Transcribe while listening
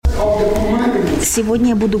Сегодня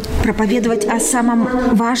я буду проповедовать о самом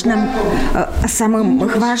важном, о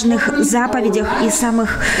самых важных заповедях и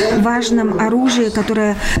самых важном оружии,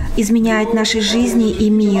 которое изменяет наши жизни и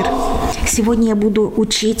мир. Сегодня я буду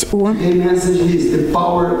учить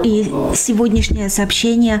и сегодняшнее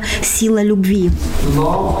сообщение – сила любви.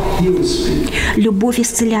 Любовь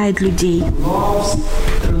исцеляет людей.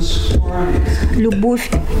 Любовь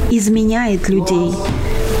изменяет людей.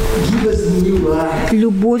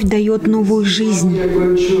 Любовь дает новую жизнь.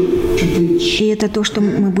 И это то, что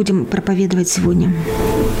мы будем проповедовать сегодня.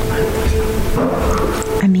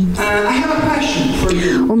 Аминь.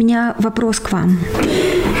 У меня вопрос к вам.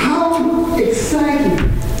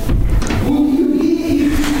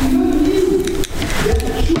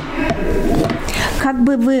 Как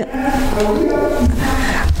бы вы...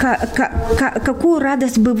 Какую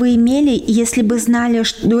радость бы вы имели, если бы знали,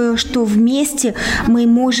 что вместе мы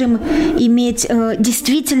можем иметь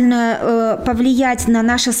действительно повлиять на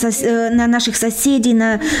наших соседей,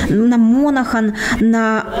 на Монахан,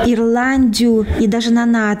 на Ирландию и даже на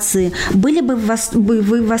нации? Были бы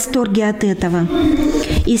вы в восторге от этого?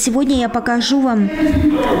 И сегодня я покажу вам,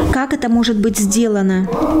 как это может быть сделано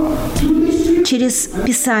через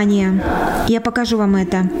Писание. Я покажу вам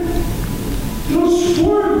это.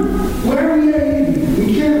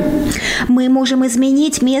 Мы можем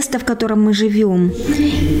изменить место, в котором мы живем.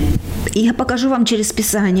 И я покажу вам через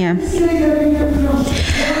Писание.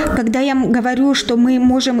 Когда я говорю, что мы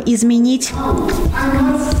можем изменить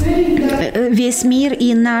весь мир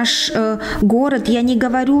и наш город, я не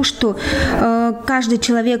говорю, что каждый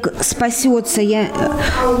человек спасется,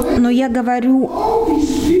 но я говорю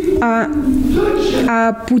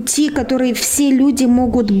о пути, который все люди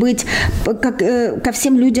могут быть, ко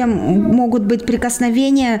всем людям могут быть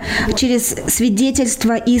прикосновения через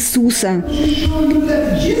свидетельство Иисуса.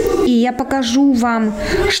 И я покажу вам,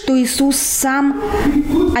 что Иисус сам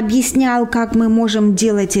объяснял, как мы можем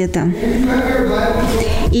делать это.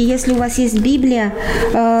 И если у вас есть Библия,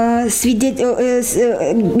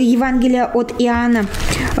 Евангелие от Иоанна,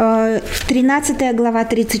 13 глава,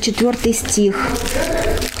 34 стих.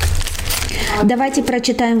 Давайте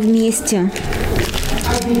прочитаем вместе.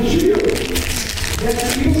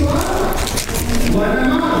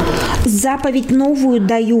 «Заповедь новую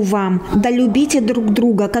даю вам, да любите друг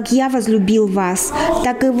друга, как я возлюбил вас,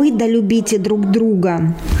 так и вы да любите друг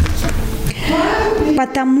друга.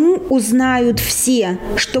 Потому узнают все,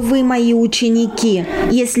 что вы мои ученики,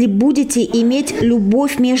 если будете иметь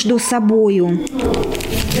любовь между собою».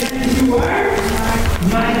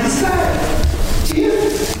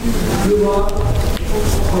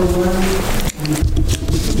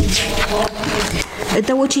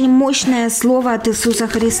 Это очень мощное слово от Иисуса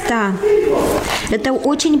Христа. Это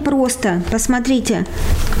очень просто. Посмотрите.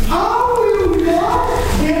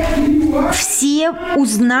 Все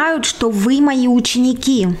узнают, что вы мои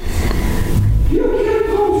ученики.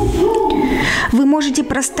 Вы можете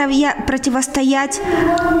противостоять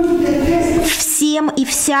всем и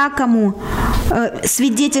всякому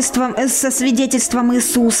со свидетельством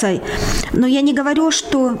Иисуса. Но я не говорю,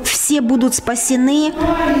 что все будут спасены,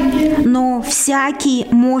 но всякий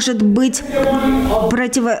может быть,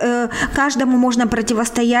 каждому можно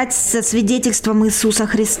противостоять со свидетельством Иисуса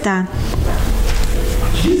Христа.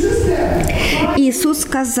 Иисус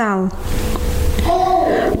сказал: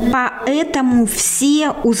 «Поэтому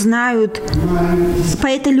все узнают, по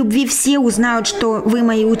этой любви все узнают, что вы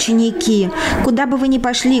мои ученики». Куда бы вы ни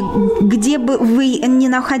пошли, где бы вы ни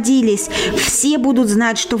находились, все будут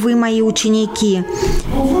знать, что вы мои ученики.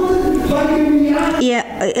 И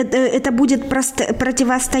это будет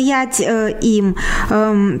противостоять им.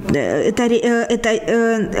 Это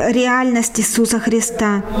реальность Иисуса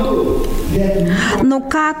Христа. Но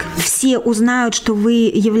как все узнают, что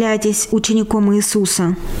вы являетесь учеником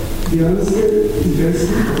Иисуса?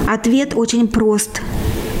 Ответ очень прост.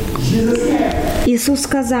 Иисус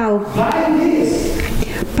сказал: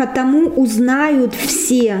 «Потому узнают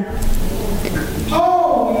все,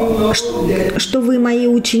 что вы мои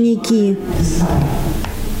ученики,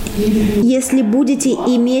 если будете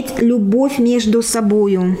иметь любовь между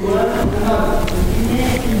собою».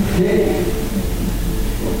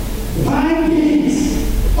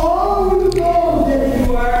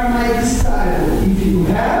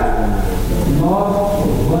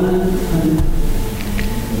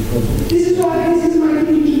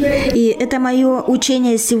 И это мое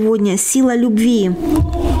учение сегодня – сила любви.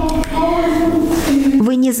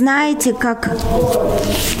 Вы не знаете, как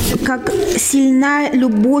сильна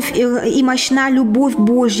любовь и мощна любовь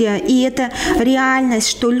Божья. И это реальность,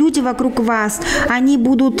 что люди вокруг вас, они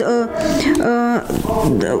будут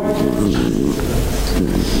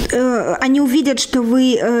они увидят, что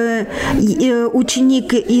вы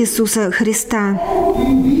ученик Иисуса Христа.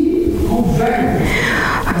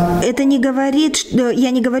 Это не говорит, что,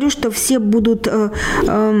 я не говорю, что все будут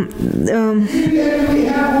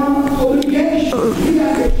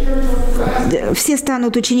все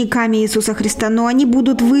станут учениками Иисуса Христа, но они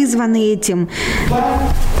будут вызваны этим.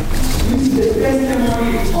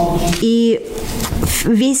 И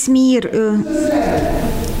весь мир,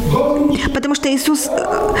 потому что Иисус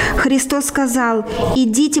Христос сказал: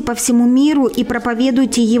 идите по всему миру и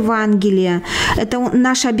проповедуйте Евангелие. Это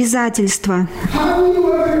наше обязательство.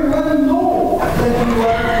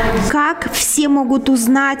 Как все могут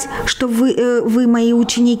узнать, что вы мои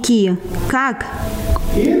ученики? Как?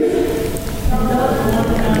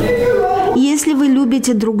 Если вы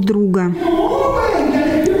любите друг друга.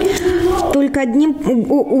 Только одним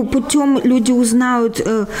путем люди узнают,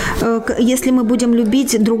 если мы будем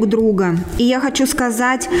любить друг друга. И я хочу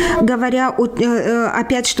сказать, говоря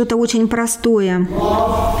опять что-то очень простое.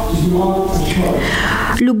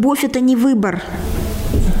 Любовь – это не выбор.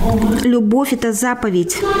 Любовь – это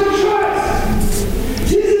заповедь.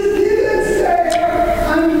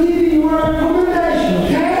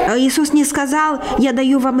 Иисус не сказал: я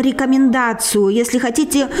даю вам рекомендацию. Если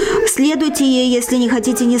хотите, следуйте ей, если не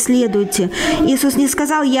хотите, не следуйте. Иисус не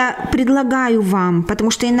сказал: я предлагаю вам,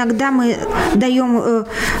 потому что иногда мы даем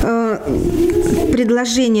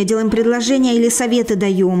предложения, делаем предложения или советы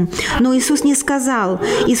даем. Но Иисус не сказал.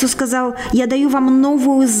 Иисус сказал: я даю вам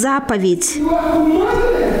новую заповедь.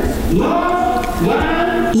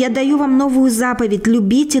 Я даю вам новую заповедь.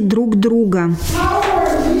 Любите друг друга.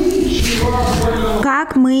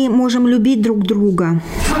 Как мы можем любить друг друга?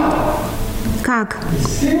 Как?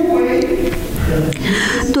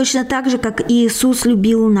 Точно так же, как Иисус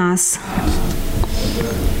любил нас.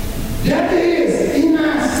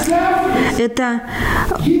 Это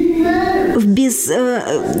в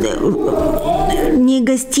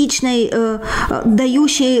неэгоистичной,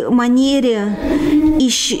 дающей манере,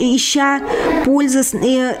 ища пользы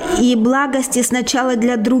и благости сначала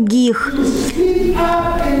для других.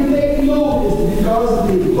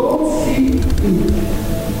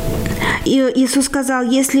 И Иисус сказал: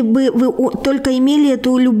 если бы вы только имели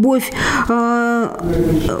эту любовь,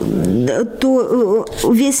 то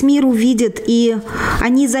весь мир увидит, и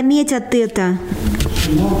они заметят это.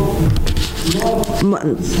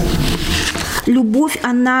 Любовь,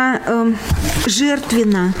 она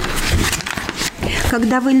жертвенна.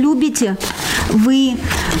 Когда вы любите, вы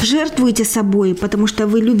жертвуете собой, потому что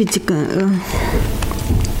вы любите.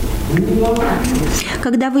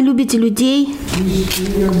 Когда вы любите людей,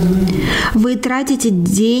 вы тратите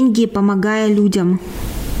деньги, помогая людям.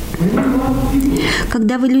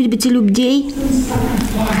 Когда вы любите людей,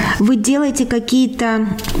 вы делаете какие-то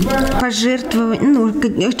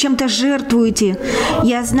пожертвования, чем-то жертвуете.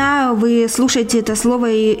 Я знаю, вы слушаете это слово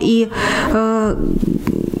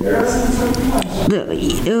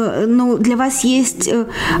но для вас есть,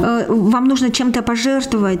 вам нужно чем-то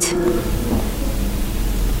пожертвовать.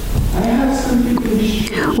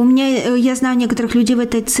 Я знаю некоторых людей в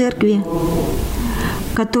этой церкви,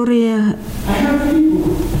 которые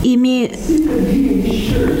имеют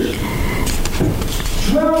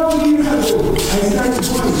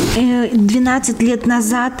 12 лет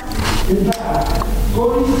назад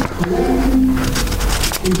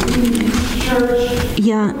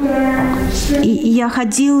я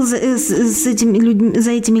ходил за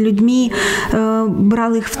этими людьми,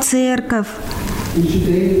 брал их в церковь.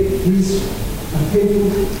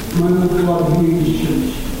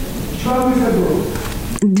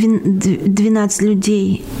 12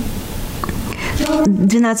 людей.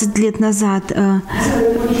 12 лет назад.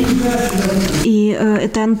 И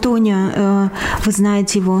это Антонио, вы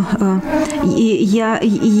знаете его. И я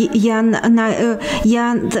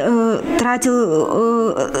тратил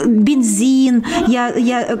бензин, я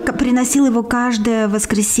приносил его каждое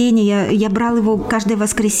воскресенье, я брал его каждое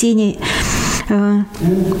воскресенье.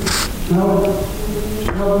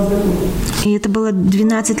 И это было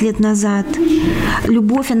 12 лет назад.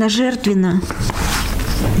 Любовь, она жертвенна.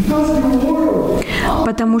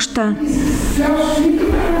 Потому что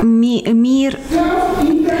мир,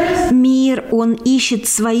 он ищет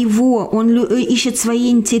своего, он ищет свои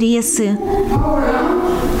интересы.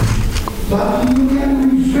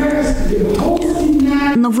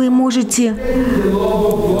 Но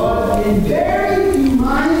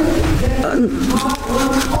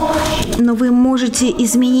вы можете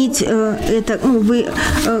изменить это,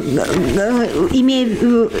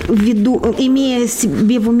 имея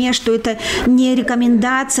себе в уме, что это не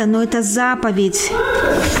рекомендация, но это заповедь.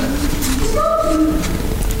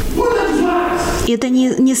 Это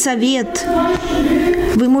не совет.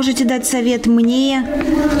 Вы можете дать совет мне,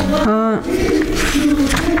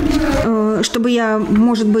 чтобы я,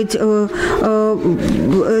 может быть,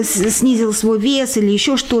 снизил свой вес или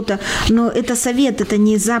еще что-то. Но это совет, это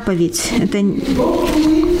не заповедь.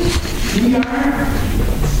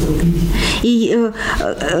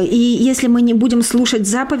 И если мы не будем слушать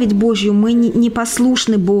заповедь Божью, мы не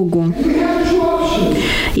послушны Богу.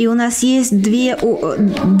 И у нас есть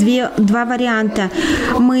два варианта.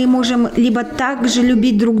 Мы можем либо так же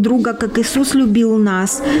любить друг друга, как Иисус любил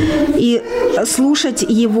нас, и слушать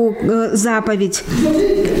Его заповедь,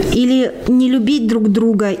 или не любить друг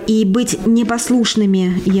друга и быть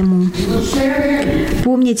непослушными Ему.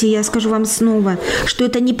 Помните, я скажу вам снова, что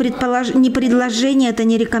это не предложение, это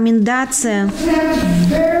не рекомендация.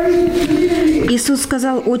 Иисус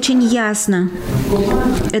сказал очень ясно,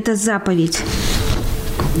 это заповедь.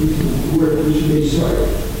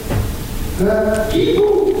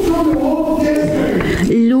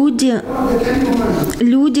 Люди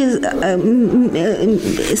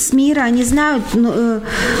с мира, они знают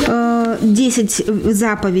 10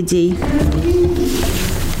 заповедей.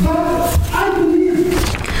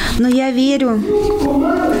 Но я верю,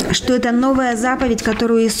 что это новая заповедь,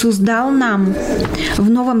 которую Иисус дал нам в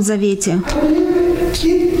Новом Завете.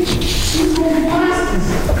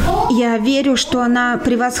 Я верю, что она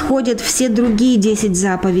превосходит все другие 10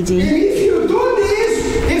 заповедей.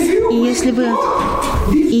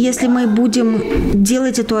 И если мы будем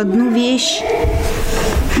делать эту одну вещь,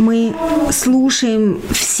 мы слушаем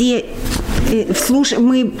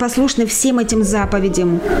мы послушны всем этим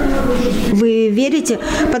заповедям. Вы верите?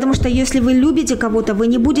 Потому что если вы любите кого-то, вы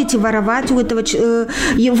не будете воровать у этого,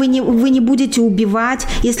 вы не будете убивать,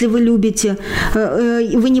 если вы любите.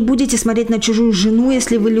 Вы не будете смотреть на чужую жену,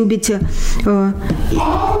 если вы любите.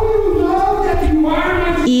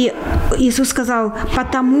 И Иисус сказал: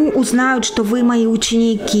 «Потому узнают, что вы мои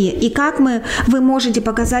ученики». И как вы можете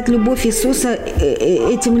показать любовь Иисуса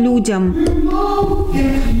этим людям?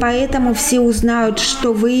 Поэтому все узнают,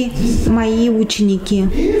 что вы мои ученики,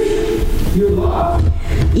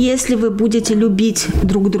 если вы будете любить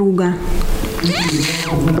друг друга.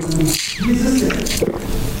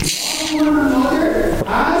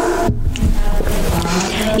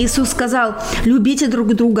 Иисус сказал: «Любите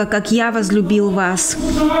друг друга, как я возлюбил вас».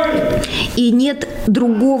 И нет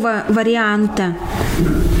другого варианта.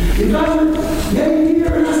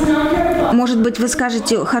 Может быть, вы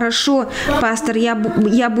скажете: «Хорошо, пастор,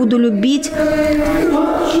 я буду любить,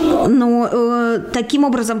 но таким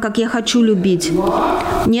образом, как я хочу любить».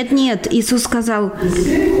 Нет, Иисус сказал: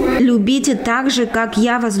 «Любите так же, как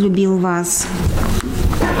я возлюбил вас».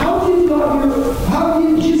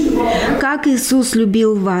 Как Иисус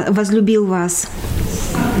возлюбил вас?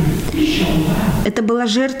 Это была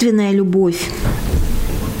жертвенная любовь.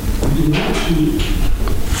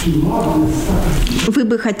 Вы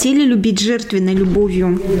бы хотели любить жертвенной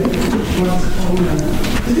любовью?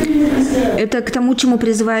 Это к тому, чему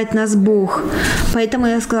призывает нас Бог. Поэтому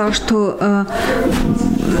я сказала, что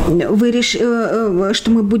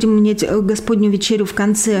что мы будем иметь Господню вечерю в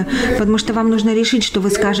конце, потому что вам нужно решить, что вы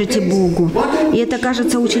скажете Богу. И это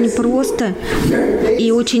кажется очень просто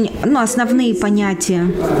и очень основные понятия,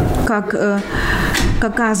 как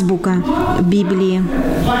азбука Библии.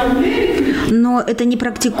 Но это не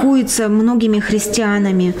практикуется многими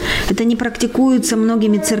христианами, это не практикуется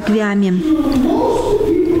многими церквями.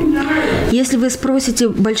 Если вы спросите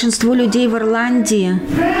большинство людей в Ирландии,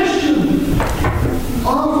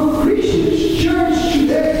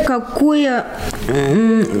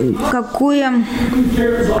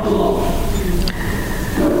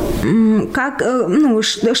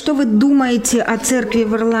 что вы думаете о церкви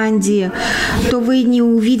в Ирландии, то вы не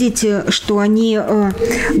увидите, что они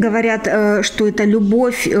говорят, что это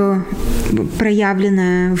любовь,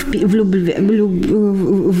 проявленная в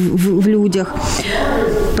людях,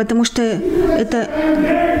 потому что это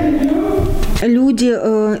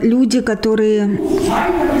люди, которые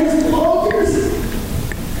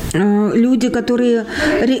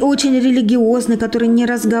очень религиозны, которые не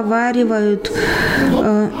разговаривают,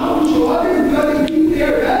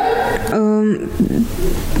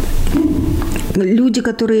 люди,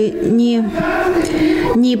 которые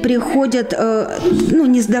не приходят,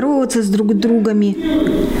 не здороваются с друг другом.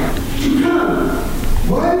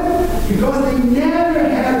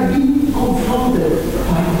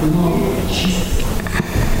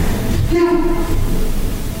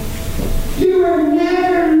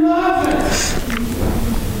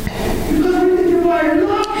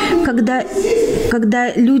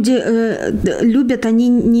 когда люди любят, они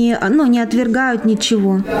не отвергают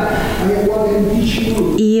ничего.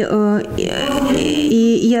 И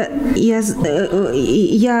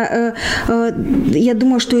я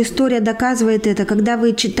думаю, что история доказывает это. Когда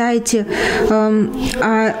вы читаете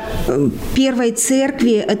о первой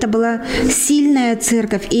церкви, это была сильная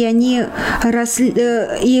церковь, и они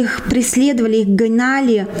их преследовали, их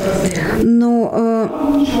гнали,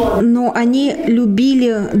 но они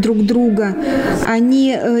любили друг друга,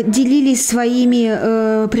 они делились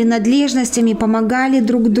своими принадлежностями, помогали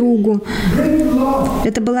друг другу.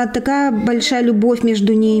 Это была такая большая любовь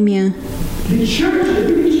между ними.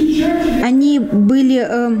 Они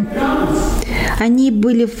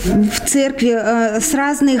были в церкви с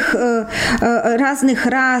разных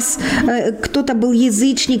рас. Кто-то был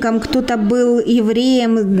язычником, кто-то был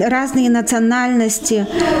евреем, разные национальности,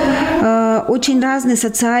 очень разный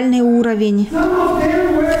социальный уровень.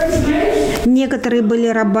 Некоторые были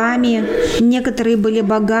рабами, некоторые были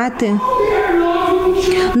богаты,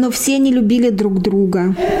 но все они любили друг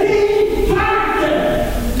друга.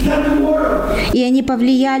 И они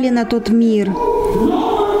повлияли на тот мир.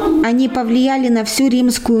 Они повлияли на всю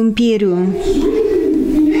Римскую империю.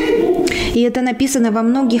 И это написано во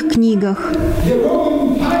многих книгах,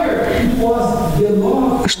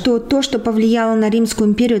 что то, что повлияло на Римскую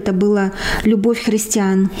империю, это была любовь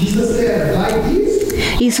христиан.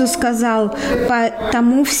 Иисус сказал: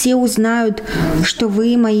 «Потому все узнают, что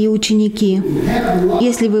вы мои ученики,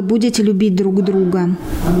 если вы будете любить друг друга».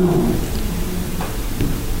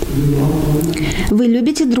 Вы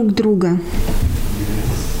любите друг друга?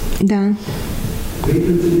 Да.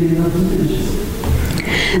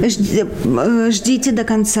 Ждите до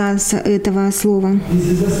конца этого слова,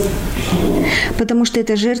 потому что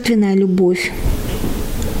это жертвенная любовь.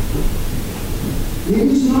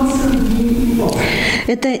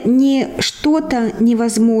 Это не что-то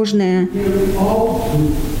невозможное.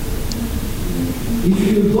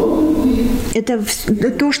 Это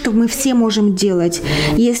то, что мы все можем делать.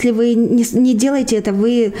 Если вы не делаете это,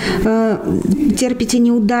 вы терпите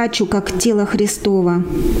неудачу, как тело Христово.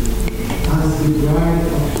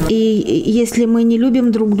 И если мы не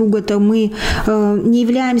любим друг друга, то мы не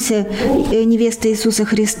являемся невестой Иисуса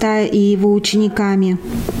Христа и Его учениками.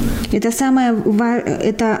 Это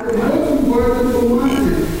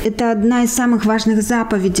одна из самых важных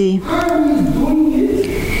заповедей.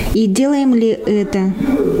 И делаем ли это?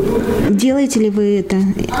 Делаете ли вы это?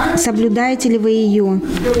 Соблюдаете ли вы ее?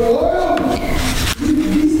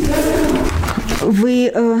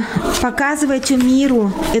 Вы показываете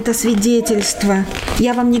миру это свидетельство.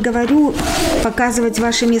 Я вам не говорю показывать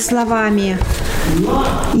вашими словами.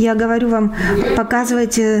 Я говорю вам,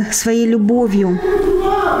 показывайте своей любовью.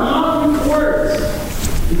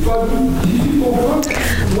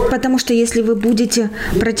 Потому что если вы будете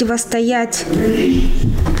противостоять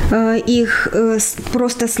их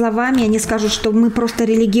просто словами, они скажут, что мы просто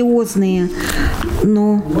религиозные.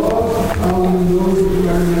 Но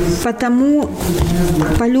потому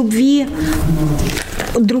по любви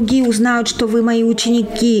другие узнают, что вы мои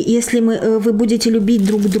ученики, если вы будете любить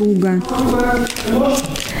друг друга.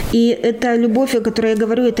 И эта любовь, о которой я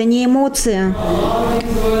говорю, это не эмоция.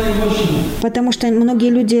 Потому что многие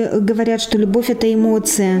люди говорят, что любовь – это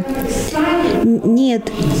эмоция.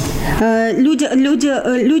 Нет.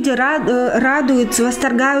 Люди радуются,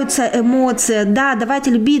 восторгаются эмоцией. Да,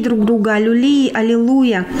 давайте любить друг друга.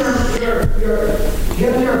 Аллилуйя.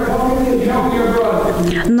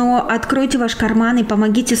 Но откройте ваш карман и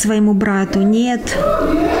помогите своему брату. Нет.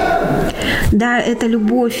 Да, это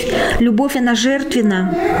любовь. Любовь, она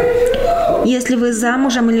жертвенна. Если вы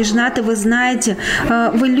замужем или женаты, вы знаете,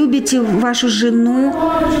 вы любите вашу жену,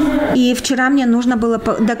 и вчера мне нужно было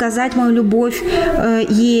доказать мою любовь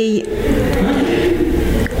ей.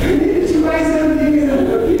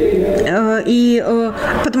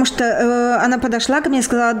 Потому что она подошла ко мне и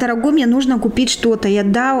сказала: дорогой, мне нужно купить что-то. Я: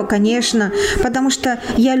 да, конечно, потому что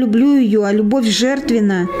я люблю ее, а любовь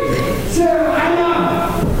жертвенна.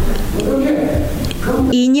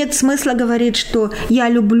 И нет смысла говорить, что я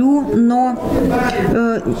люблю, но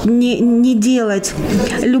не делать.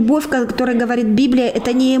 Любовь, о которой говорит Библия,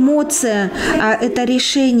 это не эмоция, а это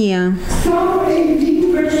решение.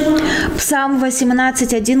 Псалм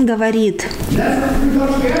 18:1 говорит: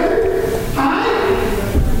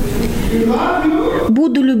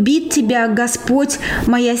 «Буду любить Тебя, Господь,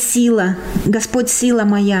 моя сила, Господь, сила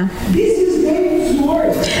моя».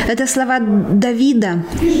 Это слова Давида.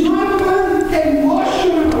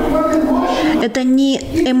 Это не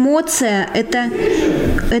эмоция, это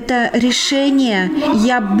решение.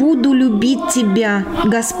 Я буду любить Тебя,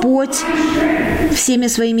 Господь, всеми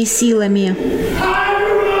своими силами.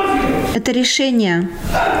 Это решение.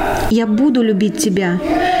 Я буду любить Тебя.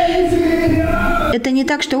 Это не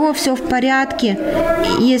так, что все в порядке,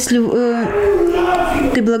 если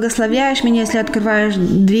ты благословляешь меня, если открываешь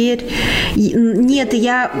дверь. Нет,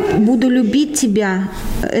 я буду любить Тебя.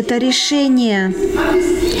 Это решение.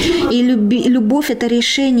 И любовь – это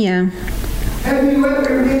решение.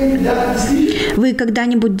 Вы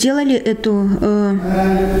когда-нибудь делали это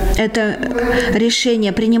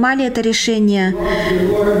решение, принимали это решение?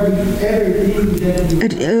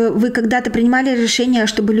 Вы когда-то принимали решение,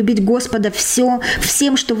 чтобы любить Господа всем,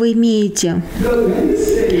 что вы имеете?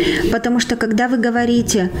 Потому что когда вы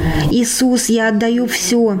говорите: «Иисус, я отдаю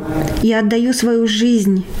все, я отдаю свою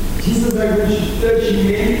жизнь»,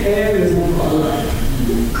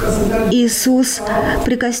 Иисус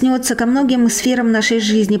прикоснется ко многим сферам нашей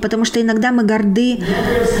жизни, потому что иногда мы горды,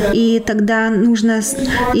 и тогда нужно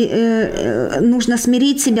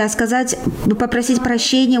смирить себя, сказать, попросить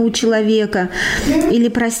прощения у человека или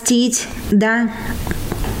простить, да.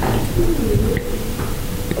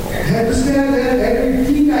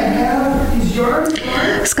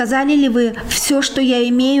 Сказали ли вы: все, что я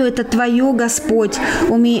имею, это Твое, Господь,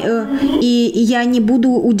 и я не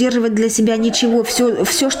буду удерживать для себя ничего,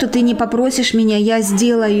 все, что Ты не попросишь меня, я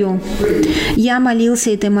сделаю. Я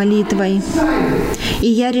молился этой молитвой, и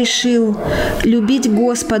я решил любить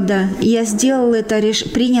Господа, я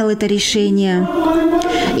принял это решение.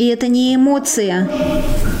 И это не эмоция,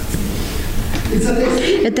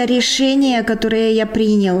 это решение, которое я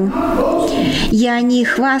принял. Я не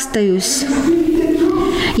хвастаюсь.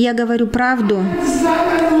 Я говорю правду.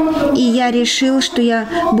 И я решил, что я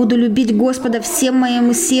буду любить Господа всем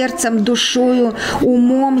моим сердцем, душою,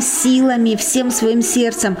 умом, силами, всем своим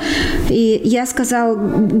сердцем. И я сказал: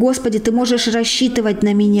 Господи, Ты можешь рассчитывать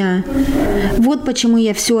на меня. Вот почему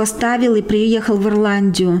я все оставил и приехал в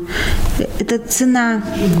Ирландию. Это цена.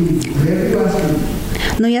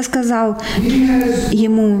 Но я сказал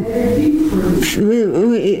ему: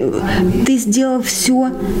 Ты сделал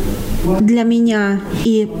все для меня,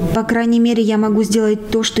 и, по крайней мере, я могу сделать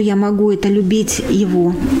то, что я могу, это любить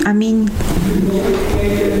Его. Аминь.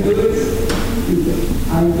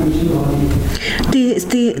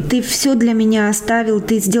 Ты все для меня оставил,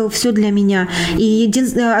 Ты сделал все для меня. И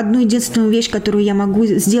одну единственную вещь, которую я могу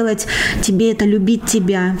сделать Тебе, это любить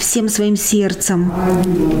Тебя всем своим сердцем.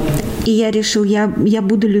 И я решил, я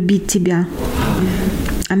буду любить Тебя.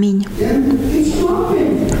 Аминь.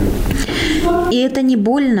 И это не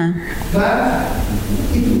больно.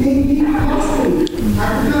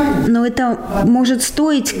 Но это может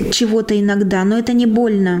стоить чего-то иногда, но это не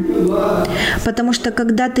больно. Потому что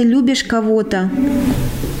когда ты любишь кого-то,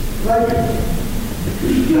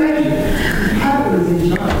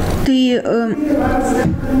 ты,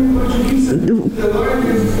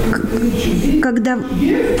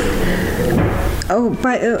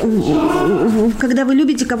 когда вы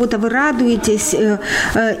любите кого-то, вы радуетесь.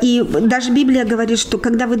 И даже Библия говорит, что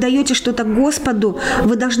когда вы даете что-то Господу,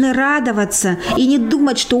 вы должны радоваться и не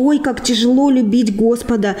думать, что ой, как тяжело любить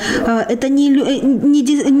Господа. Это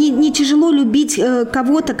не тяжело любить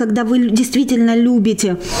кого-то, когда вы действительно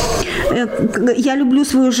любите. Я люблю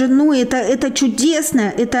свою жену, это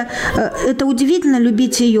чудесно, это удивительно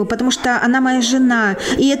любить ее, потому что она моя жена,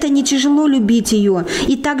 и это не тяжело любить ее.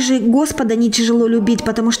 И также Господа не тяжело любить,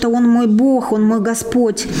 потому что Он мой Бог, Он мой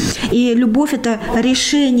Господь. И любовь – это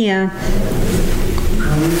решение.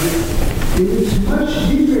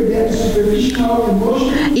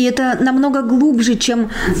 И это намного глубже, чем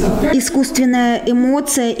искусственная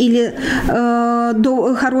эмоция или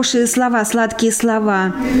хорошие слова, сладкие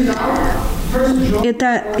слова.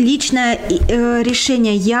 Это личное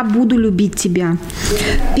решение. Я буду любить тебя.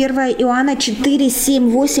 1 Иоанна 4, 7,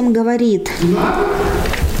 8 говорит: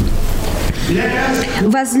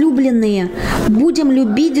 возлюбленные, будем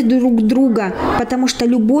любить друг друга, потому что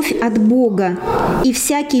любовь от Бога, и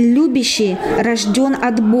всякий любящий рожден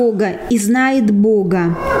от Бога и знает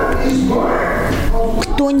Бога.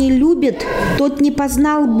 Кто не любит, тот не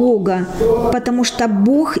познал Бога, потому что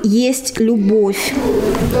Бог есть любовь.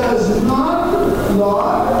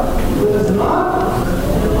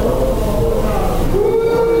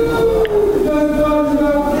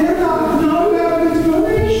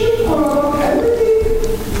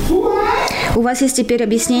 У вас есть теперь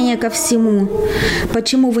объяснение ко всему.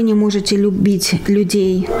 Почему вы не можете любить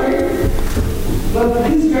людей?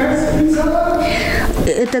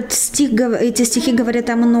 Эти стихи говорят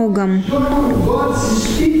о многом.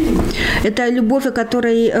 Это любовь, о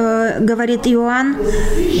которой говорит Иоанн.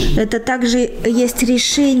 Это также есть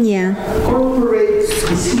решение.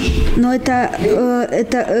 Но это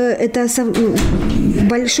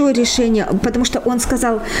большое решение, потому что он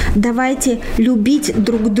сказал: давайте любить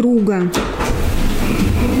друг друга.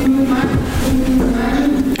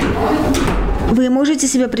 Вы можете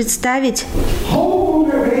себе представить,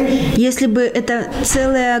 если бы эта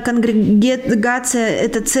целая конгрегация,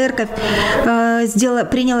 эта церковь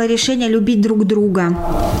приняла решение любить друг друга?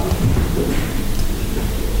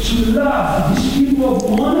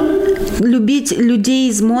 Любить людей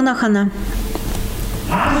из Монахана,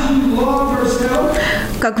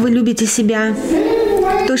 как вы любите себя,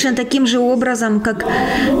 точно таким же образом, как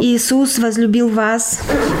Иисус возлюбил вас.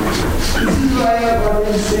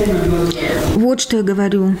 Вот что я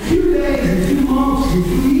говорю.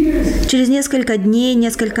 Через несколько дней,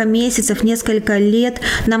 несколько месяцев, несколько лет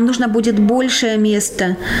нам нужно будет большее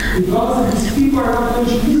место,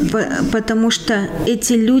 потому что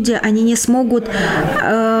эти люди, они не смогут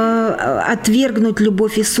отвергнуть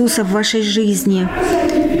любовь Иисуса в вашей жизни.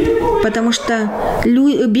 Потому что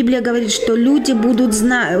Библия говорит, что люди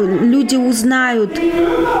узнают.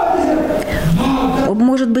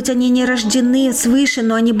 Может быть, они не рождены свыше,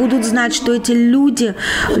 но они будут знать, что эти люди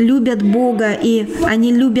любят Бога, и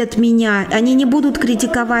они любят меня. Они не будут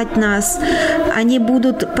критиковать нас. Они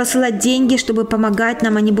будут посылать деньги, чтобы помогать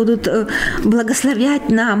нам. Они будут благословлять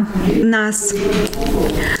нас.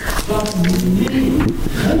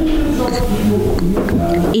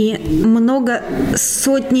 И много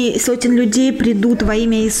сотен людей придут во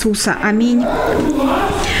имя Иисуса. Аминь.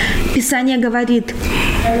 Писание говорит,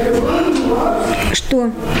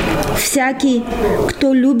 что всякий,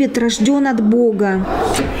 кто любит, рожден от Бога.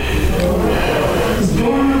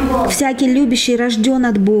 Всякий любящий рожден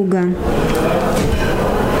от Бога.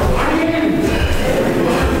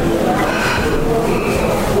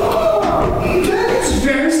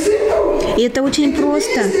 И это очень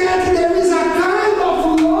просто.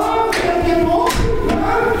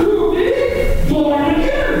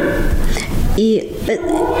 И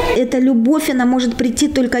эта любовь, она может прийти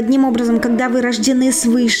только одним образом, когда вы рождены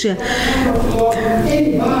свыше.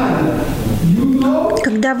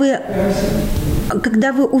 Когда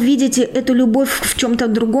вы увидите эту любовь в чем-то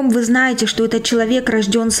другом, вы знаете, что этот человек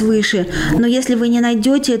рожден свыше. Но если вы не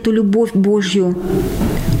найдете эту любовь Божью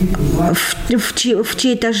в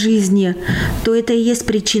чьей-то жизни, то это и есть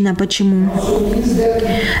причина, почему.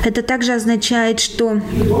 Это также означает, что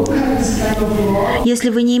если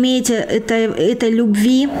вы не имеете этой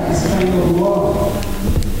любви,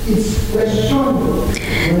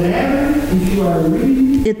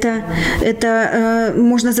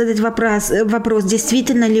 можно задать вопрос,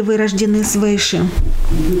 действительно ли вы рождены свыше,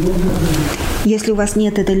 если у вас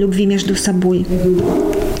нет этой любви между собой.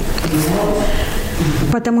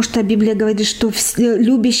 Потому что Библия говорит, что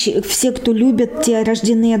все, кто любят, те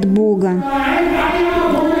рождены от Бога.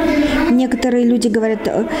 Некоторые люди говорят,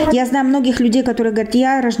 я знаю многих людей, которые говорят,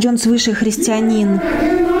 я рожден свыше христианин.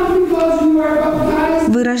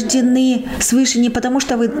 Вы рождены свыше не потому,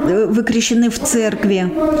 что вы крещены в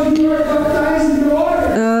церкви,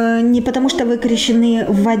 не потому, что вы крещены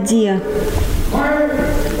в воде,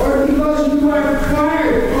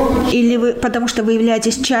 или потому что вы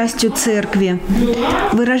являетесь частью церкви.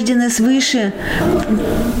 Вы рождены свыше,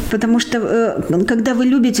 потому что когда вы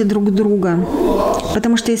любите друг друга,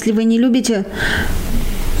 потому что если вы не любите,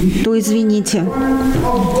 то извините.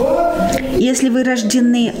 Если вы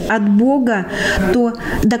рождены от Бога, то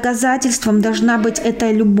доказательством должна быть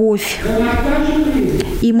эта любовь.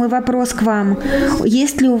 И мой вопрос к вам,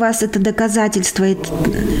 есть ли у вас это доказательство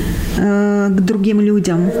к другим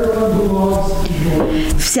людям?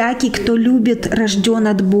 Всякий, кто любит, рожден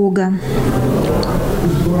от Бога.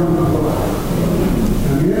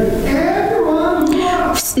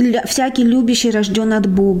 Всякий любящий рожден от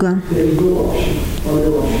Бога.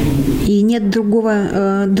 И нет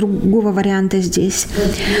другого варианта здесь.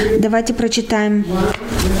 Давайте прочитаем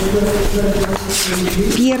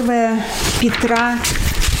 1 Петра,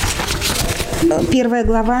 1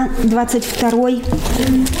 глава,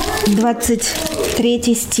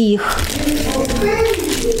 22-23 стих.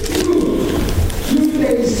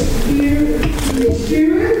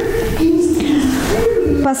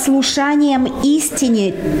 Послушанием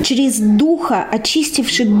истине через Духа,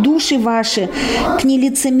 очистивши души ваши, к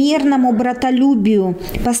нелицемерному братолюбию,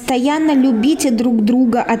 постоянно любите друг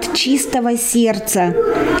друга от чистого сердца,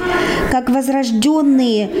 как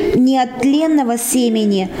возрожденные не от тленного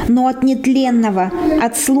семени, но от нетленного,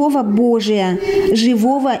 от Слова Божия,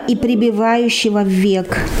 живого и пребывающего в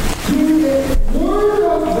век.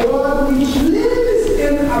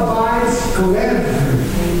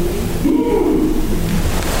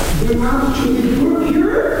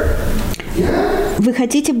 Вы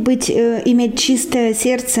хотите иметь чистое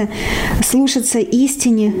сердце, слушаться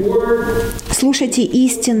истине, слушайте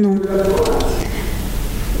истину,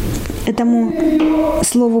 этому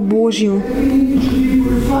Слову Божью.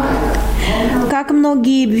 Как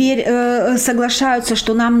многие соглашаются,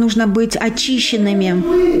 что нам нужно быть очищенными.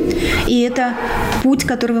 И это путь,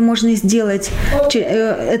 который можно сделать.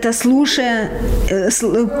 Это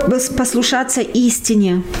послушаться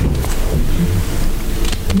истине.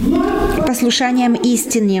 Послушанием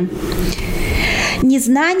истине. Не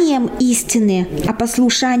знанием истины, а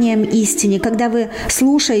послушанием истине. Когда вы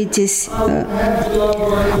слушаетесь,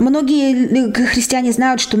 многие христиане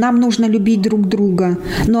знают, что нам нужно любить друг друга,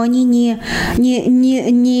 но они не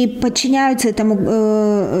подчиняются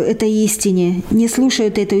этой истине, не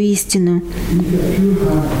слушают эту истину.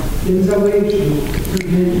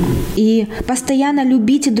 И постоянно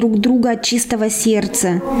любите друг друга от чистого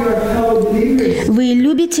сердца. Вы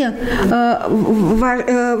любите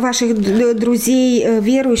ваших друзей,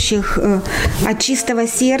 верующих от чистого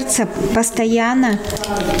сердца постоянно.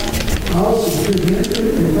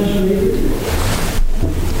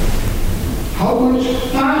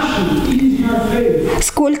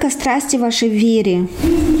 Сколько страсти в вашей вере.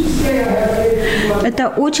 Это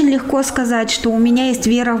очень легко сказать, что у меня есть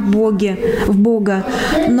вера в Бога.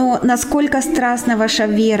 Но насколько страстна ваша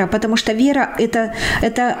вера? Потому что вера – это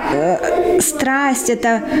страсть,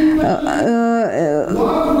 это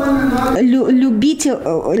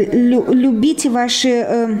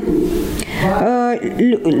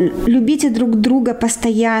любите друг друга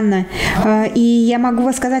постоянно. И я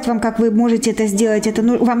могу сказать вам, как вы можете это сделать.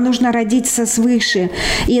 Вам нужно родиться свыше.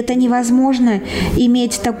 И это невозможно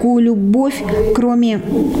иметь такую любовь, кроме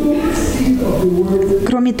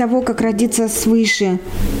того, как родиться свыше.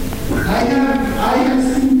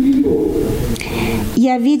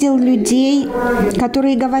 Я видел людей,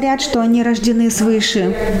 которые говорят, что они рождены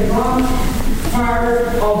свыше,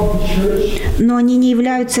 но они не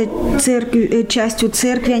являются частью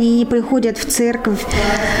церкви, они не приходят в церковь,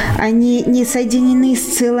 они не соединены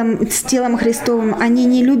с телом Христовым, они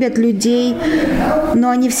не любят людей, но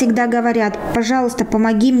они всегда говорят: пожалуйста,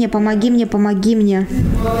 помоги мне, помоги мне, помоги мне.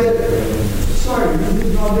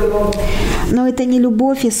 Но это не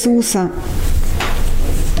любовь Иисуса.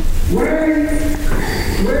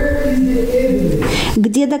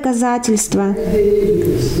 Где доказательства,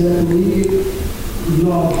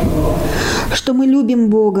 что мы любим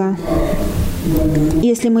Бога,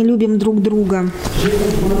 если мы любим друг друга?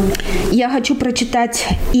 Я хочу прочитать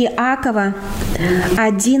Иакова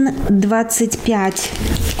 1:25.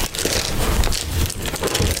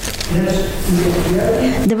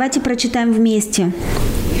 Давайте прочитаем вместе.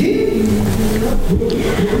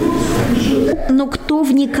 Но кто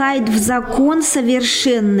вникает в закон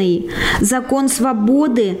совершенный, закон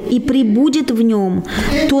свободы, и пребудет в нем,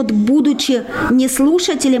 тот, будучи не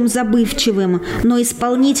слушателем забывчивым, но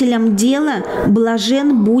исполнителем дела,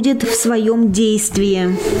 блажен будет в своем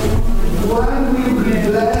действии.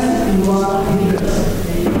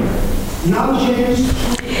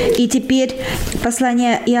 И теперь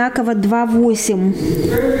послание Иакова 2:8.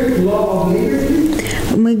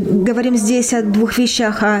 Мы говорим здесь о двух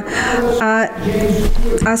вещах: о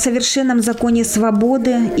совершенном законе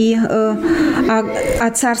свободы и о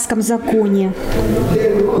царском законе.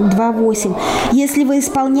 2:8. Если вы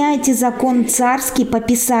исполняете закон царский по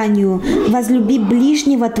Писанию, возлюби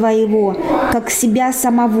ближнего твоего, как себя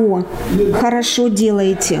самого, хорошо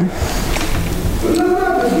делаете.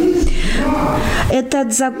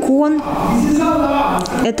 Этот закон,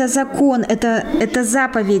 это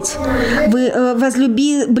заповедь. Вы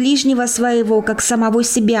возлюби ближнего своего, как самого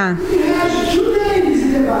себя.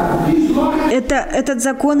 Этот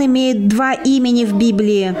закон имеет два имени в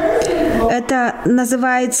Библии. Это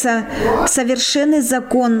называется совершенный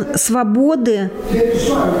закон свободы,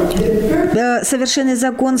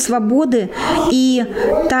 и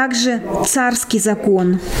также царский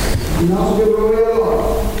закон.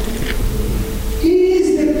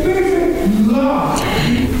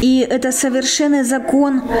 И это совершенный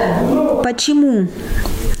закон. Почему?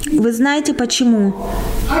 Вы знаете почему?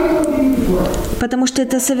 Потому что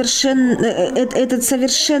этот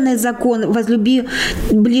совершенный закон: возлюби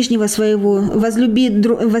ближнего своего,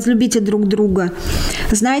 возлюбите друг друга.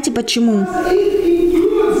 Знаете почему?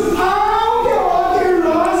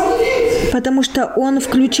 потому что Он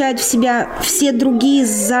включает в себя все другие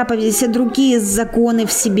заповеди, все другие законы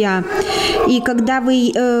в себя. И когда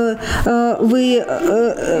вы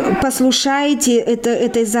послушаете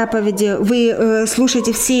этой заповеди, вы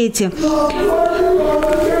слушаете все эти,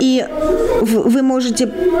 и вы можете,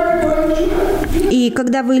 и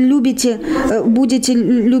когда вы будете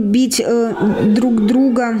любить друг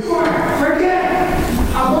друга,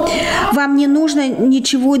 вам не нужно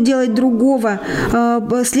ничего делать другого.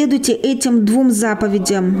 Следуйте этим 2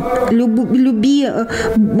 заповедям. Люби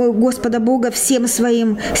Господа Бога всем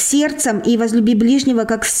своим сердцем и возлюби ближнего,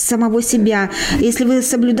 как самого себя. Если вы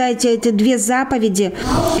соблюдаете эти 2 заповеди,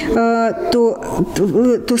 то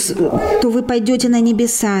вы пойдете на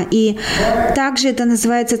небеса. И также это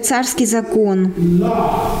называется царский закон.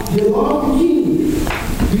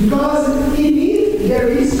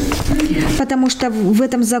 Потому что в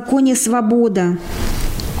этом законе свобода.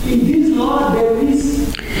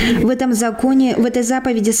 В этом законе, в этой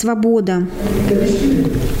заповеди свобода.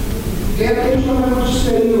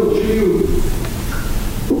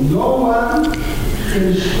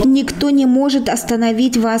 Никто не может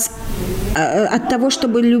остановить вас от того,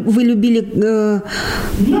 чтобы вы любили.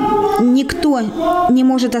 Никто не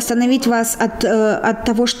может остановить вас от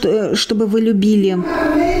того, чтобы вы любили.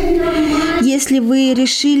 Если вы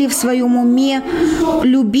решили в своем уме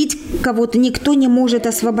любить кого-то, никто не может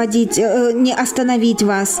не остановить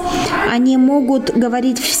вас. Они могут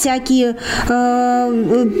говорить всякие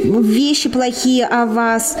вещи плохие о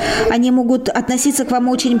вас. Они могут относиться к вам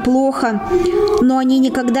очень плохо, но они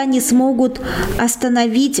никогда не смогут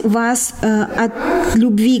остановить вас от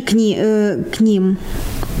любви к ним.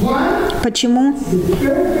 Почему?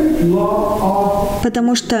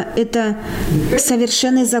 Потому что это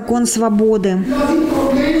совершенный закон свободы.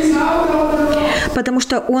 Потому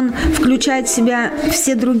что он включает в себя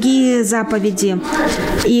все другие заповеди.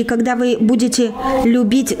 И когда вы будете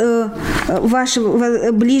любить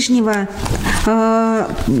вашего ближнего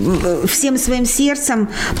всем своим сердцем,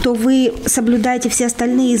 то вы соблюдаете все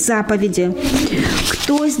остальные заповеди.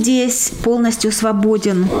 Кто здесь полностью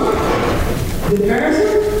свободен?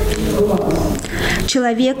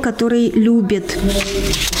 Человек, который любит.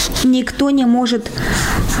 Никто не может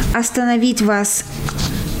остановить вас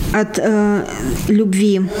от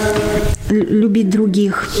любви, любить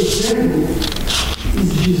других.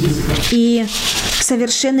 И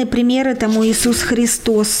совершенный пример этому Иисус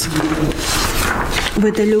Христос в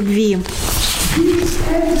этой любви.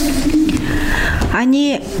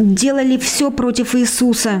 Они делали все против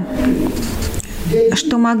Иисуса,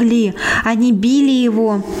 что могли. Они били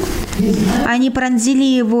Его, они пронзили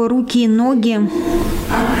Его руки и ноги,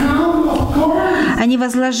 они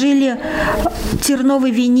возложили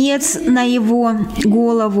терновый венец на Его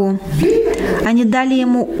голову, они дали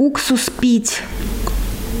Ему уксус пить,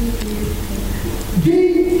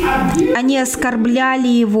 они оскорбляли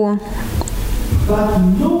Его.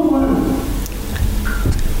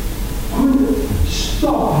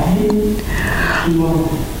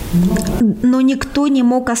 Но никто не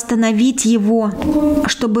мог остановить Его,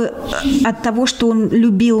 от того, что Он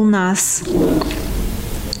любил нас.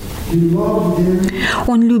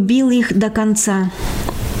 Он любил их до конца.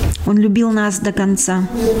 Он любил нас до конца.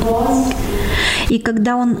 И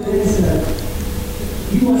когда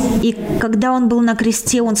Он был на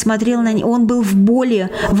кресте, Он смотрел на него, Он был в боли,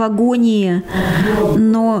 в агонии,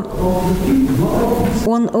 но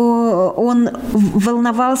Он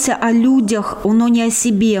волновался о людях, но не о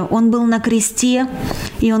себе. Он был на кресте,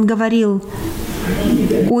 и Он говорил: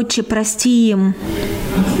 «Отче, прости им,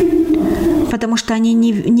 потому что они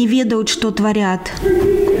не ведают, что творят.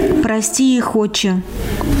 Прости их, Отче».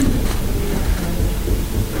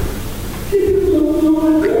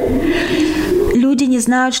 Люди не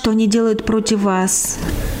знают, что они делают против вас.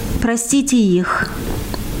 Простите их.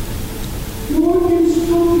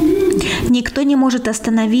 Никто не может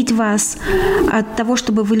остановить вас от того,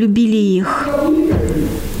 чтобы вы любили их.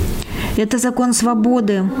 Это закон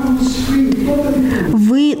свободы.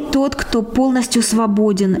 Вы тот, кто полностью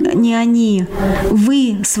свободен, не они.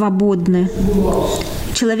 Вы свободны.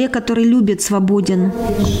 Человек, который любит, свободен.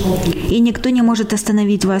 И никто не может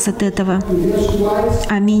остановить вас от этого.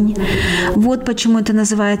 Аминь. Вот почему это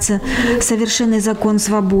называется совершенный закон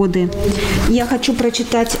свободы. Я хочу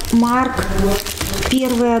прочитать Марк,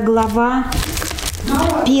 1 глава,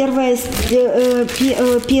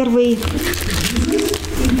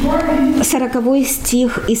 40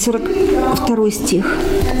 стих и 42 стих.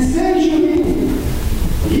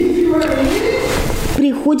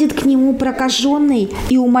 Приходит к нему прокаженный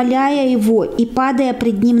и, умоляя его, и, падая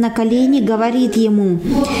пред ним на колени, говорит ему: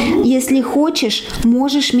 «Если хочешь,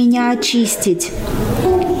 можешь меня очистить».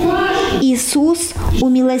 Иисус,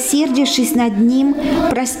 умилосердившись над ним,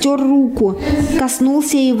 простер руку,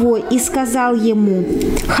 коснулся его и сказал ему: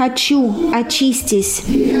 «Хочу, очистись».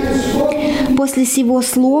 После сего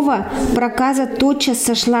слова проказа тотчас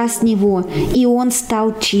сошла с него, и он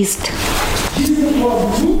стал чист.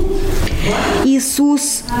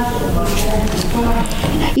 Иисус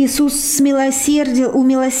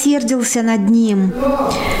умилосердился над ним.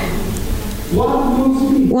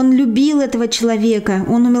 Он любил этого человека,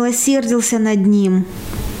 он умилосердился над ним.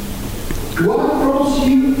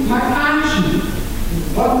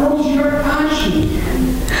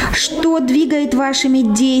 Что двигает вашими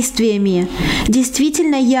действиями?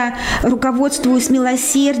 Действительно я руководствуюсь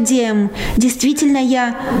милосердием? Действительно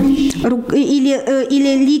я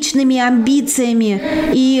или личными амбициями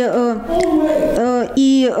и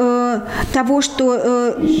того, что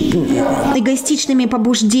эгоистичными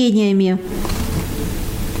побуждениями?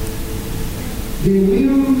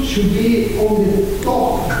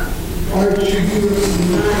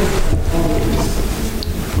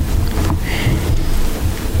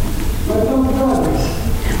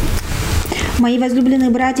 Мои возлюбленные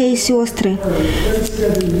братья и сестры,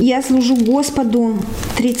 я служу Господу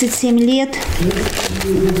 37 лет,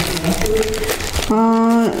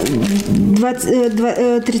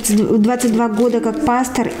 22 года как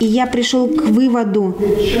пастор, и я пришел к выводу,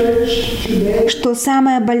 что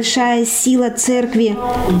самая большая сила церкви,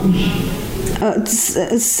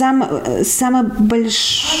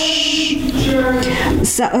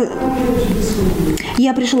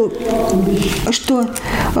 я пришел, что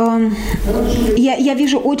я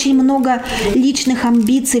вижу очень много личных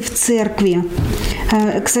амбиций в церкви,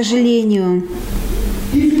 к сожалению.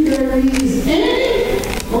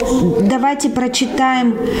 Давайте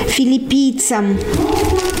прочитаем Филиппийцам.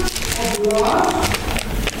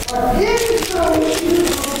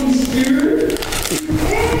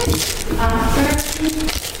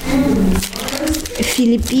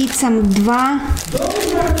 Филиппийцам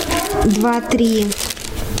 2:3.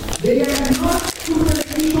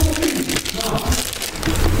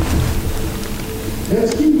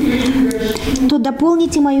 То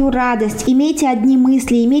дополните мою радость, имейте одни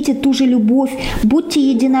мысли, имейте ту же любовь, будьте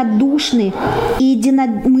единодушны и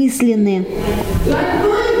единомысленны.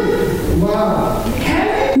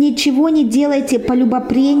 Ничего не делайте по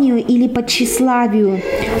любопрению или по тщеславию,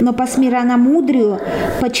 но по смиренномудрию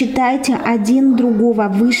почитайте один другого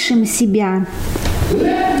высшим себя.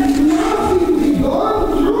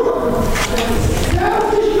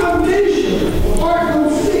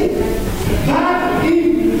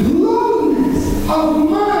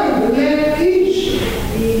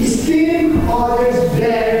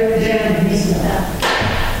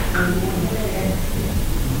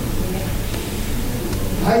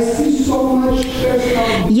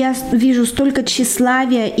 Я вижу столько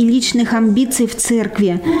тщеславия и личных амбиций в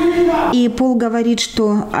церкви. И Пол говорит,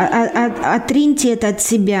 что отриньте это от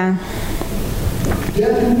себя.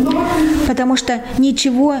 Потому что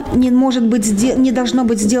ничего не должно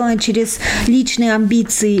быть сделано через личные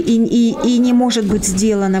амбиции и не может быть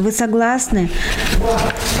сделано. Вы согласны?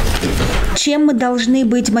 Чем мы должны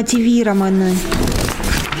быть мотивированы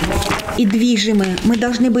и движимы? Мы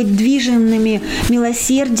должны быть движимыми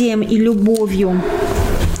милосердием и любовью.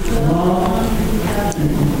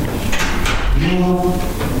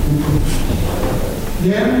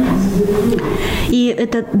 И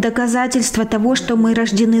это доказательство того, что мы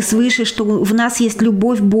рождены свыше, что в нас есть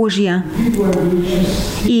любовь Божья.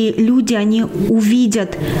 И люди, они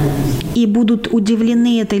увидят и будут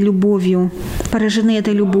удивлены этой любовью, поражены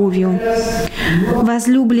этой любовью.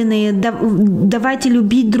 Возлюбленные, давайте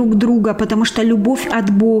любить друг друга, потому что любовь от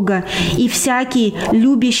Бога. И всякий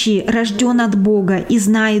любящий рожден от Бога и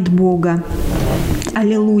знает Бога.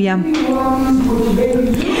 Аллилуйя.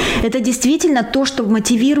 Это действительно то, что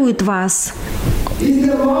мотивирует вас.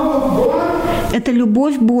 Это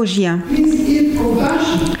любовь Божья.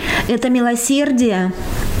 Это милосердие.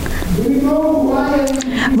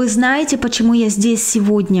 Вы знаете, почему я здесь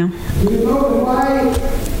сегодня?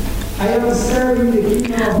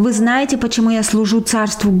 Вы знаете, почему я служу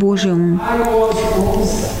Царству Божьему?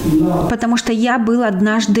 Потому что я был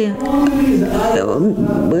однажды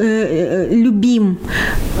любим.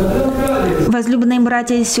 Возлюбленные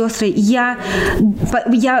братья и сестры, я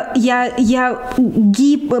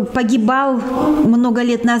погибал много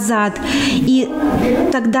лет назад, и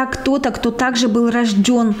тогда кто-то, кто также был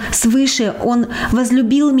рожден свыше, он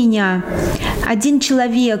возлюбил меня. Один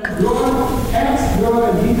человек,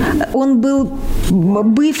 он был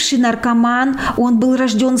бывший наркоман, он был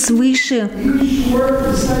рожден свыше.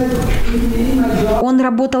 Он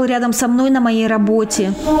работал рядом со мной на моей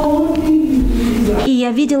работе. И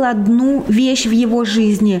я видела одну вещь в его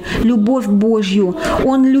жизни – любовь Божью.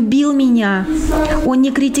 Он любил меня, он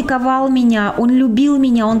не критиковал меня, он любил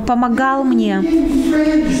меня, он помогал мне.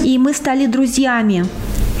 И мы стали друзьями.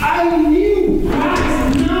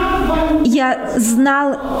 Я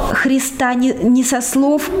знал Христа не со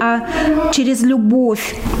слов, а через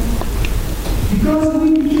любовь.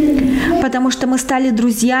 Потому что мы стали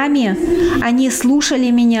друзьями, они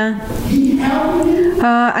слушали меня,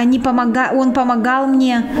 он помогал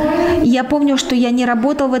мне. Я помню, что я не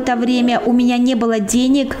работал в это время, у меня не было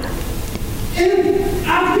денег.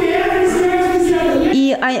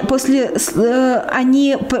 И после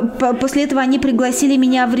этого они пригласили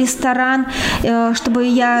меня в ресторан, чтобы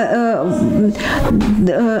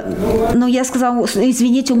но я сказала: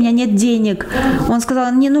 извините, у меня нет денег. Он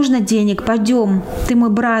сказал: не нужно денег, пойдем, ты мой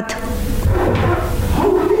брат.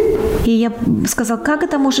 И я сказала: как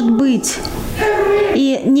это может быть?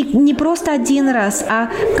 И не просто один раз, а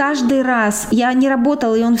каждый раз. Я не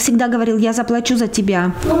работала, и он всегда говорил: я заплачу за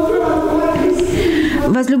тебя.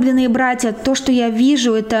 Возлюбленные братья, то, что я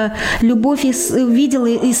вижу, это любовь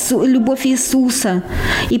любовь Иисуса.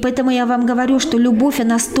 И поэтому я вам говорю, что любовь,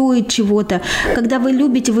 она стоит чего-то. Когда вы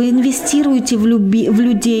любите, вы инвестируете в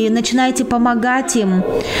людей, начинаете помогать им.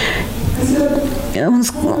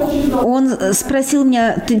 Он спросил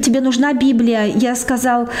меня: тебе нужна Библия? Я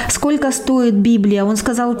сказал: сколько стоит Библия? Он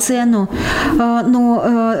сказал цену.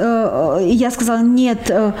 Но я сказала: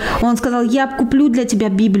 нет. Он сказал: я куплю для тебя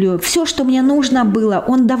Библию. Все, что мне нужно было,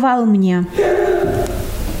 он давал мне.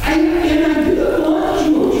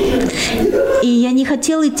 И я не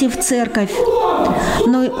хотела идти в церковь,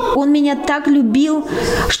 но он меня так любил,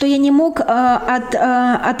 что я не мог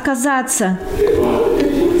отказаться.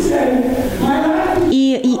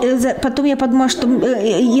 И потом я подумала, что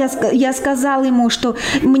я сказала ему, что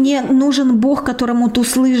мне нужен Бог, которому ты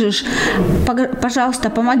слышишь. Пожалуйста,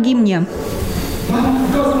 помоги мне.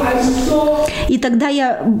 И тогда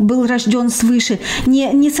я был рожден свыше.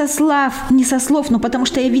 Не со слов, но потому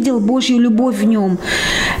что я видел Божью любовь в нем.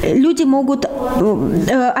 Люди могут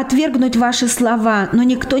отвергнуть ваши слова, но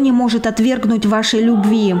никто не может отвергнуть вашей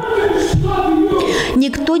любви.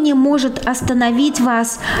 Никто не может остановить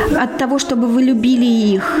вас от того, чтобы вы любили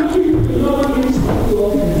их.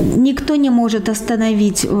 Никто не может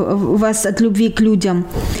остановить вас от любви к людям.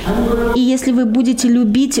 И если вы будете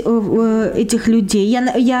любить этих людей,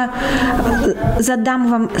 я задам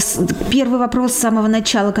вам первый вопрос с самого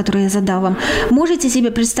начала, который я задал вам. Можете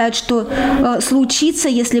себе представить, что случится,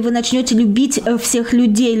 если вы начнете любить всех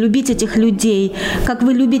людей, любить этих людей, как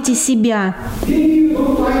вы любите себя?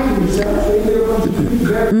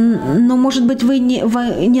 Но, может быть, вы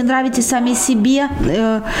не нравитесь сами себе,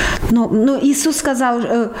 но Иисус сказал,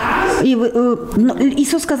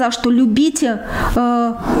 что любите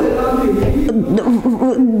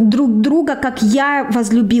друг друга, как я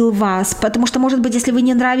возлюбил вас. Потому что, может быть, если вы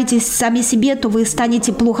не нравитесь сами себе, то вы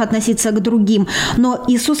станете плохо относиться к другим. Но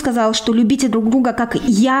Иисус сказал, что любите друг друга, как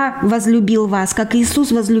я возлюбил вас, как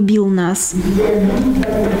Иисус возлюбил нас.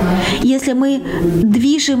 Если мы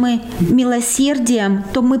движимы милосердием,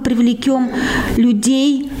 то мы привлекем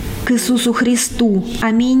людей к Иисусу Христу.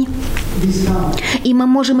 Аминь. И мы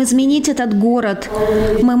можем изменить этот город,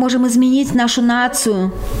 мы можем изменить нашу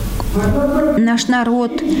нацию, наш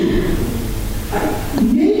народ.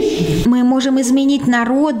 Мы можем изменить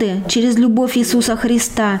народы через любовь Иисуса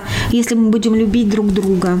Христа, если мы будем любить друг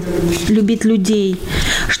друга, любить людей.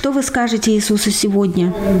 Что вы скажете Иисусу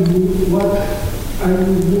сегодня?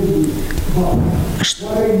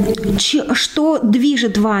 Что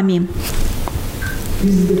движет вами?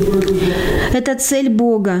 Это цель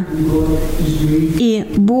Бога. И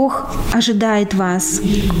Бог ожидает вас.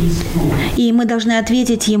 И мы должны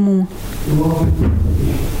ответить Ему.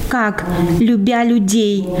 Как? Любя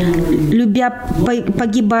людей, любя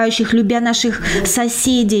погибающих, любя наших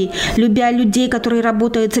соседей, любя людей, которые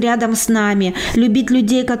работают рядом с нами, любить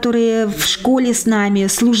людей, которые в школе с нами,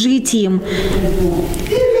 служить им.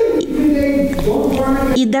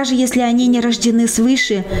 И даже если они не рождены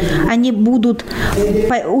свыше, они будут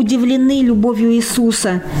удивлены любовью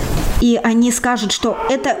Иисуса. И они скажут, что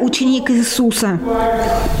это ученик Иисуса.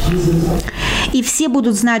 И все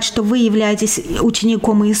будут знать, что вы являетесь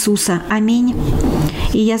учеником Иисуса. Аминь.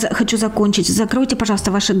 И я хочу закончить. Закройте,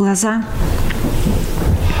 пожалуйста, ваши глаза.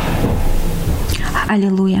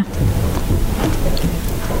 Аллилуйя.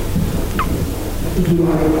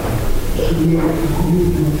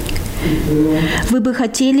 Вы бы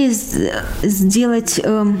хотели сделать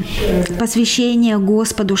посвящение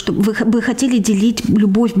Господу, чтобы вы хотели делить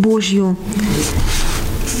любовь Божью.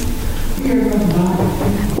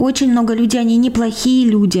 Очень много людей, они неплохие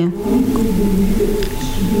люди.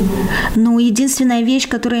 Но единственная вещь,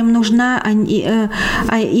 которая им нужна,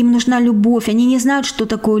 им нужна любовь. Они не знают, что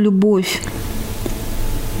такое любовь.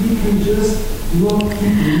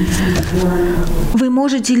 Вы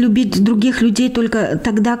можете любить других людей только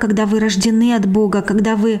тогда, когда вы рождены от Бога,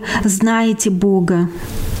 когда вы знаете Бога.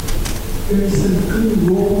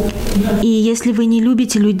 И если вы не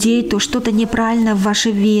любите людей, то что-то неправильно в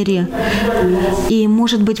вашей вере. И,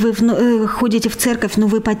 может быть, вы ходите в церковь, но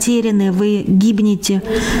вы потеряны, вы гибнете.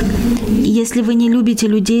 Если вы не любите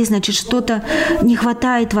людей, значит, что-то не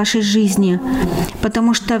хватает в вашей жизни.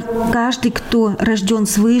 Потому что каждый, кто рожден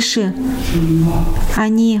свыше,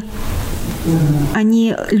 они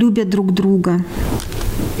любят друг друга.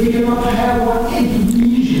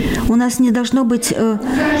 У нас не должно быть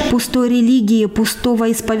пустой религии,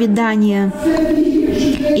 пустого исповедания.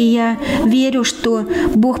 И я верю, что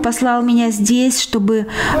Бог послал меня здесь, чтобы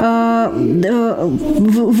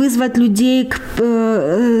вызвать людей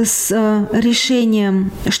с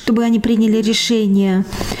решением, чтобы они приняли решение,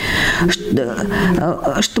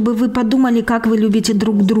 чтобы вы подумали, как вы любите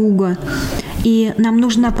друг друга. И нам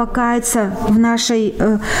нужно покаяться в нашей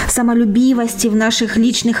самолюбивости, в наших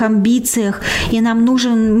личных амбициях. И нам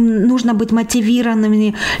нужно быть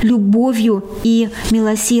мотивированными любовью и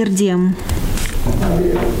милосердием.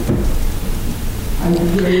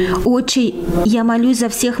 Отче, я молюсь за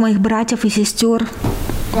всех моих братьев и сестер.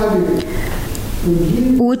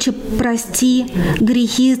 Отче, прости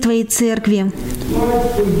грехи Твоей церкви.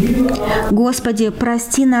 Господи,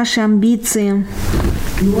 прости наши амбиции.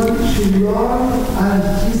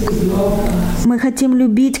 Мы хотим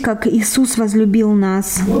любить, как Иисус возлюбил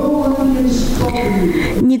нас.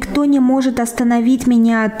 Никто не может остановить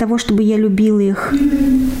меня от того, чтобы я любил их.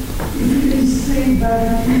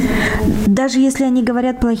 Даже если они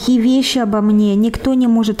говорят плохие вещи обо мне, никто не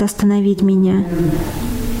может остановить меня.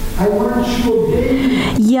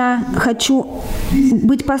 Я хочу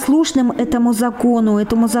быть послушным этому закону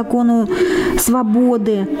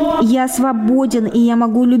свободы. Я свободен, и я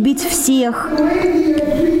могу любить всех,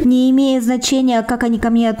 не имея значения, как они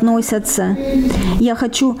ко мне относятся. Я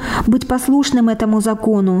хочу быть послушным этому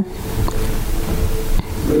закону.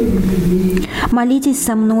 Молитесь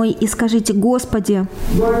со мной и скажите: Господи,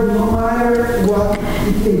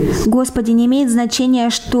 Господи, не имеет значения,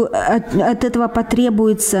 что от этого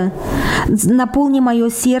потребуется. Наполни мое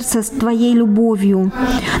сердце Твоей любовью.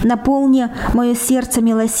 Наполни мое сердце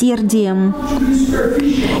милосердием.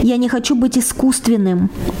 Я не хочу быть искусственным.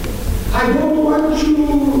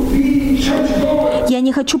 Я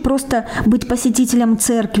не хочу просто быть посетителем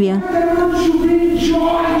церкви.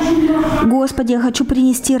 Господи, я хочу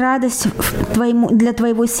принести радость для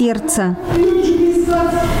Твоего сердца.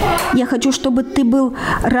 Я хочу, чтобы Ты был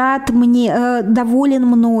рад мне, доволен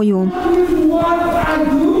мною.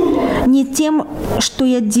 Не тем, что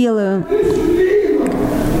я делаю.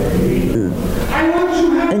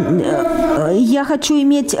 Я хочу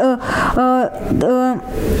иметь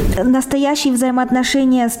настоящие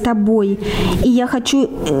взаимоотношения с Тобой. И я хочу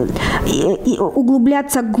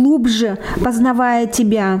углубляться глубже, познавая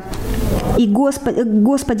Тебя. И,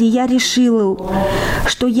 Господи, я решил,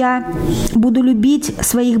 что я буду любить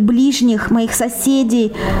своих ближних, моих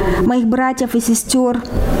соседей, моих братьев и сестер.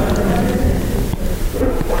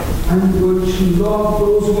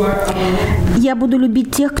 Я буду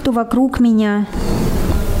любить тех, кто вокруг меня.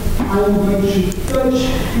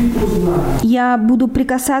 Я буду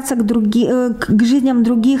прикасаться к жизням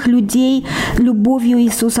других людей любовью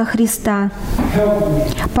Иисуса Христа.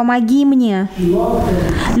 Помоги мне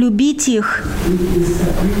любить их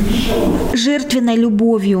жертвенной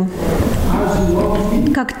любовью.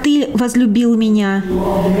 Как Ты возлюбил меня,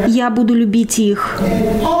 я буду любить их.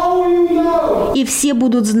 И все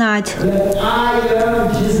будут знать,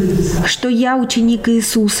 что я ученик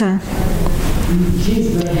Иисуса.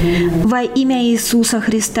 Во имя Иисуса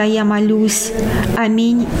Христа я молюсь.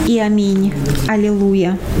 Аминь и аминь.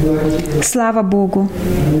 Аллилуйя. Слава Богу.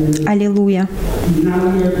 Аллилуйя.